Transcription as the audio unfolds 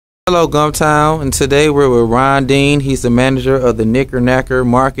Hello, Gumtown, and today we're with Ron Dean. He's the manager of the Knacker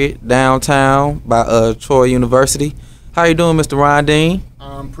Market downtown by Troy University. How you doing, Mr. Ron Dean?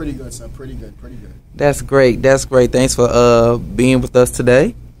 Pretty good, sir. Pretty good. That's great. That's great. Thanks for being with us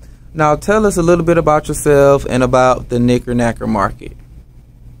today. Now, tell us a little bit about yourself and about the Knacker Market.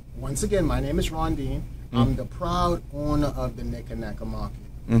 Once again, my name is Ron Dean. I'm the proud owner of the Knacker Market.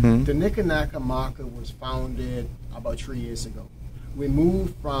 The Knacker Market was founded about 3 years ago. We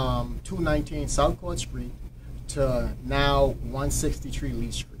moved from 219 South Court Street to now 163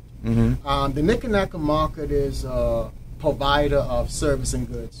 Lee Street. The Knacker Market is a provider of service and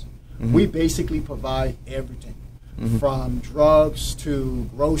goods. We basically provide everything, from drugs to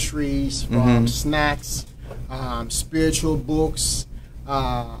groceries, from snacks, spiritual books.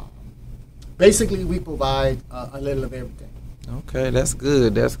 Basically, we provide a little of everything. Okay, that's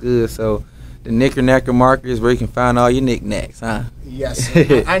good. That's good. So, the Knacker Market is where you can find all your knickknacks, huh? Yes,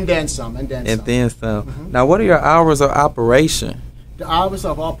 sir. and then some, Then some. Now, what are your hours of operation? The hours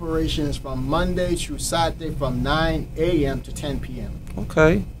of operation is from Monday through Saturday from 9 a.m. to 10 p.m.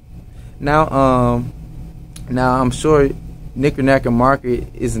 Okay. Now I'm sure Knacker Market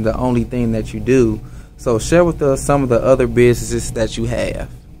isn't the only thing that you do. So share with us some of the other businesses that you have.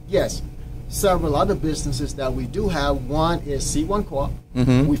 Yes. Several other businesses that we do have. One is C1 Corp.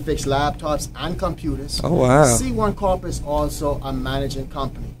 We fix laptops and computers. Oh, wow. C1 Corp is also a managing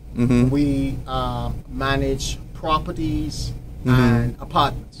company. We manage properties and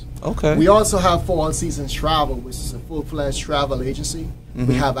apartments. Okay. We also have Four Seasons Travel, which is a full-fledged travel agency.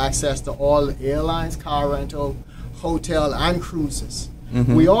 We have access to all the airlines, car rental, hotel, and cruises.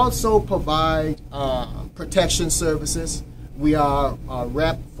 We also provide protection services. We are a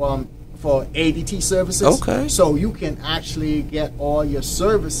rep for ADT services. Okay. So you can actually get all your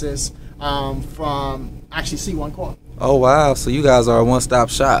services from actually C1 Corp. Oh, wow. So you guys are a one-stop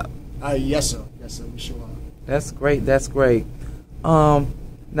shop. Yes, sir. Yes, sir. We sure are. That's great. That's great.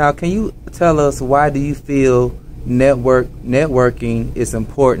 Now, can you tell us why do you feel networking is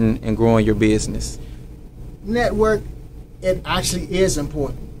important in growing your business? Network, it actually is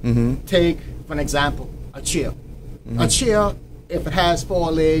important. Take, for an example, a chair. A chair, if it has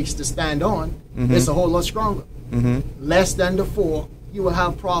 4 legs to stand on, it's a whole lot stronger. Less than the 4, you will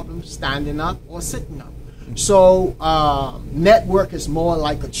have problems standing up or sitting up. So network is more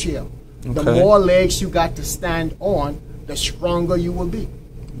like a chair. The more legs you got to stand on, the stronger you will be.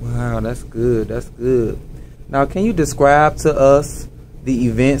 Wow, that's good. That's good. Now, can you describe to us the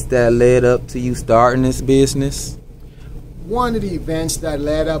events that led up to you starting this business? One of the events that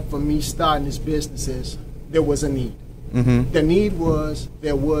led up for me starting this business is there was a need. The need was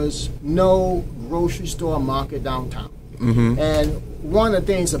there was no grocery store market downtown. And one of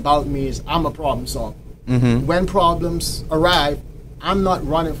the things about me is I'm a problem solver. When problems arrive, I'm not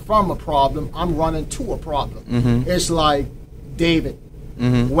running from a problem, I'm running to a problem. It's like David.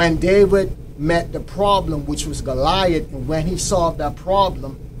 When David met the problem, which was Goliath, and when he solved that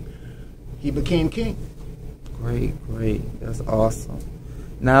problem, he became king. Great, great. That's awesome.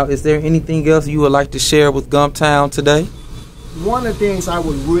 Now, is there anything else you would like to share with Gumtown today? One of the things I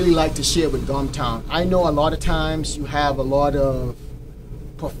would really like to share with Gumtown, I know a lot of times you have a lot of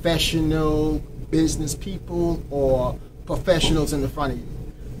professional business people or professionals in the front of you.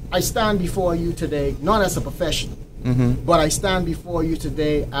 I stand before you today, not as a professional, but I stand before you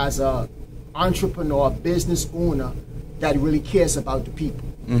today as an entrepreneur, business owner that really cares about the people.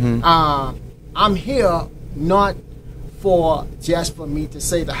 I'm here not just for me to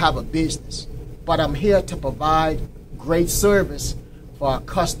say to have a business, but I'm here to provide great service for our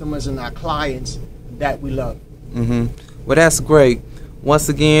customers and our clients that we love. Well, that's great. Once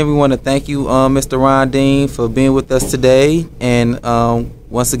again, we want to thank you, Mr. Ron Dean, for being with us today. And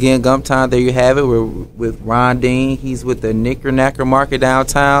once again, Gumtown, there you have it. We're with Ron Dean. He's with the Knacker Market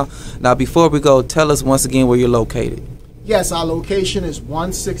downtown. Now, before we go, tell us once again where you're located. Yes, our location is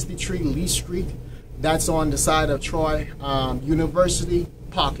 163 Lee Street. That's on the side of Troy University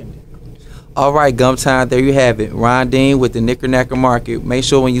parking. All right, Gumtown, there you have it. Ron Dean with the Knacker Market. Make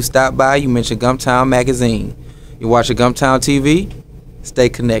sure when you stop by, you mention Gumtown Magazine. You're watching Gumtown TV. Stay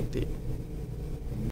connected.